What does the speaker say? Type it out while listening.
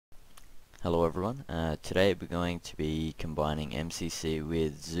Hello everyone, today we're going to be combining MCC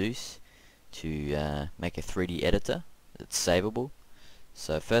with Zeus to make a 3D editor that's savable.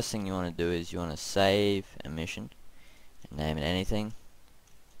 So first thing you want to do is you want to save a mission and name it anything,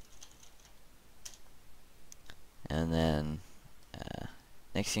 and then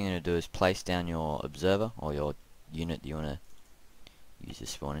next thing you're going to do is place down your observer or your unit that you want to use to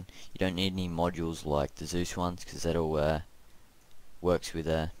spawn in. You don't need any modules like the Zeus ones because that all works with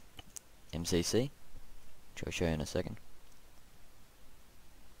MCC, which I'll show you in a second.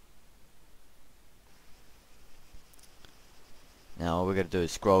 Now all we're going to do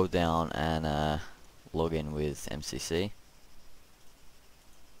is scroll down and log in with MCC.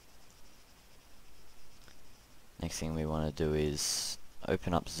 Next thing we want to do is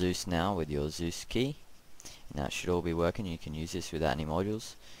open up Zeus now with your Zeus key. Now it should all be working. You can use this without any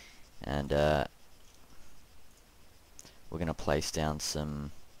modules, and we're going to place down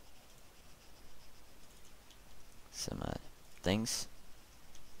some things.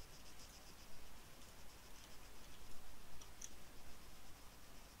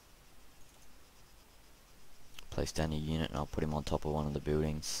 Place down your unit and I'll put him on top of one of the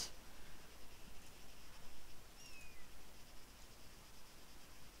buildings.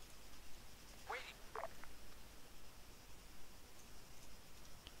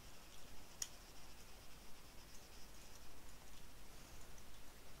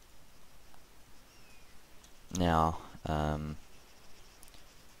 Now,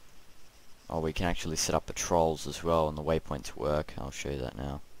 we can actually set up patrols as well and the waypoints work. I'll show you that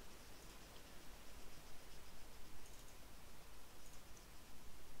now.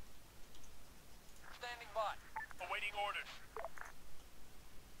 Standing by. Awaiting orders.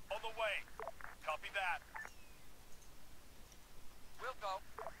 On the way. Copy that. We'll go.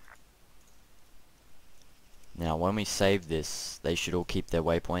 Now, when we save this, they should all keep their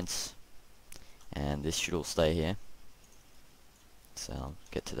waypoints, and this should all stay here. So I'll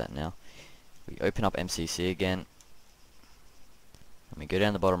get to that now. We open up MCC again, and we go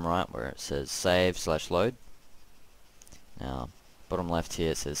down the bottom right where it says save/load. Now bottom left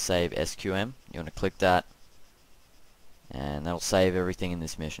here it says save SQM. You want to click that, and that'll save everything in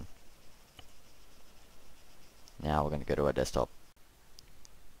this mission. Now we're going to go to our desktop.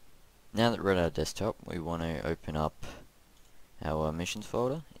 Now that we're at our desktop, we want to open up our missions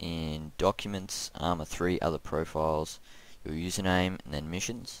folder. In Documents, Arma 3, Other Profiles, your username, and then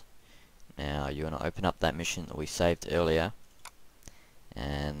Missions. Now you want to open up that mission that we saved earlier,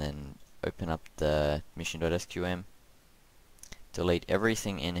 and then open up the mission.sqm, delete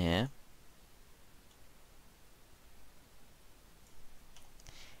everything in here,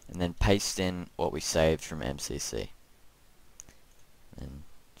 and then paste in what we saved from MCC, and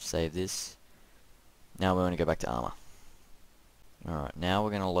save this. Now we want to go back to Arma. Alright, now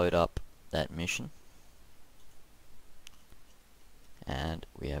we're going to load up that mission, and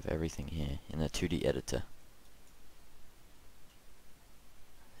we have everything here in the 2D editor.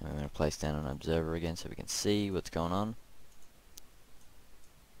 And we're going to place down an observer again so we can see what's going on.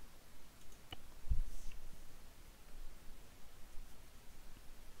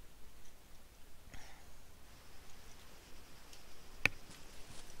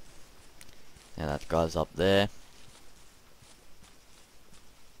 Now that guy's up there.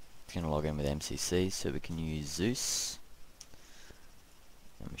 It's going to log in with MCC so we can use Zeus.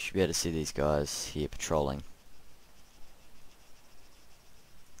 And we should be able to see these guys here patrolling.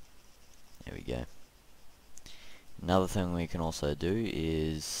 There we go. Another thing we can also do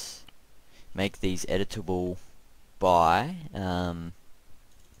is make these editable by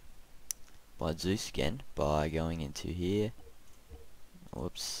Zeus again, by going into here.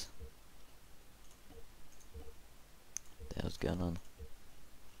 Whoops. What the hell's going on?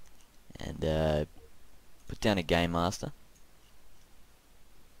 And put down a game master.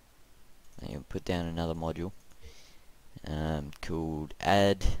 And you can put down another module called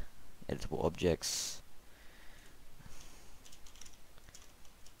add editable objects.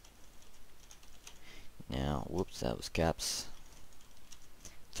 Now, whoops, that was caps.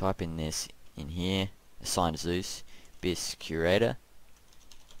 Type in this in here, assign Zeus, bis curator,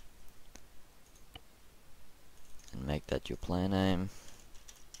 and make that your player name.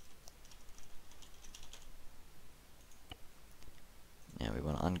 Now we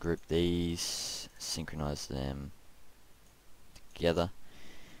want to ungroup these, synchronize them together.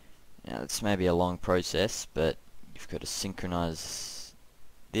 Now this may be a long process, but you've got to synchronize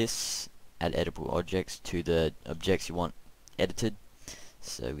this, add editable objects to the objects you want edited.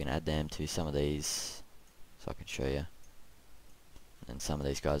 So we're going to add them to some of these so I can show you. And some of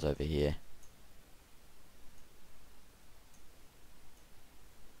these guys over here.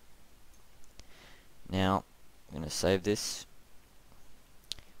 Now I'm going to save this.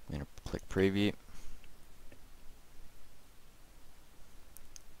 I'm going to click preview.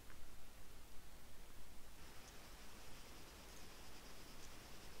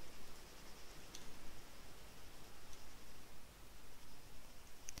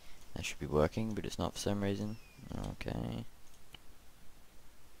 That should be working, but it's not for some reason. Okay.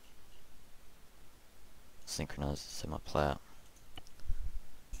 Synchronize so my play out.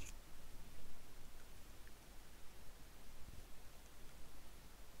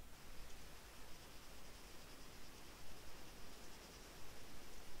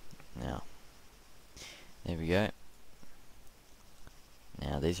 Now, there we go.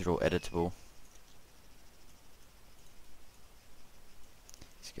 Now these are all editable.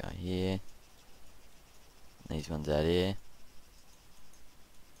 This guy here. These ones out here.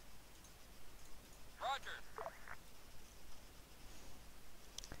 Roger.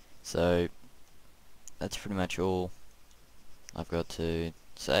 So that's pretty much all I've got to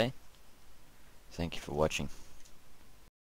say. Thank you for watching.